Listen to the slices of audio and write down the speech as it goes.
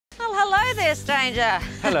Hello there, stranger.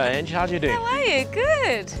 Hello, Angie. How do you do? How are you?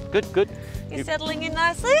 Good. Good, good. You settling in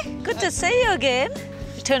nicely? Good to see you again.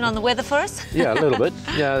 You turn on the weather for us? Yeah, a little bit.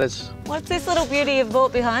 Yeah, that's... What's this little beauty you've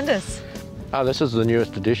bought behind us? This is the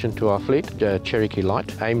newest addition to our fleet, Cherokee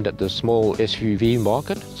Lite, aimed at the small SUV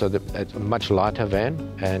market, so that it's a much lighter van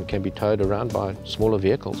and can be towed around by smaller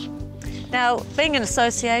vehicles. Now, being an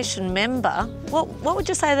association member, what would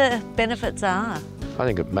you say the benefits are? I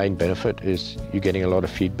think the main benefit is you're getting a lot of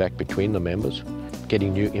feedback between the members,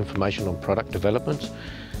 getting new information on product developments,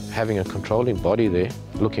 having a controlling body there,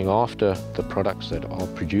 looking after the products that are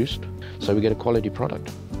produced, so we get a quality product.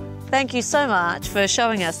 Thank you so much for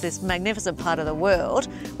showing us this magnificent part of the world.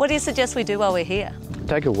 What do you suggest we do while we're here?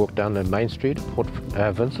 Take a walk down the main street, Port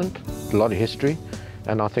Vincent, a lot of history,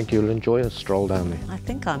 and I think you'll enjoy a stroll down there. I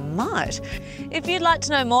think I might. If you'd like to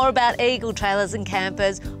know more about Eagle Trailers and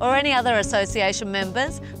Campers or any other association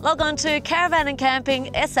members, log on to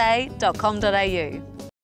caravanandcampingsa.com.au.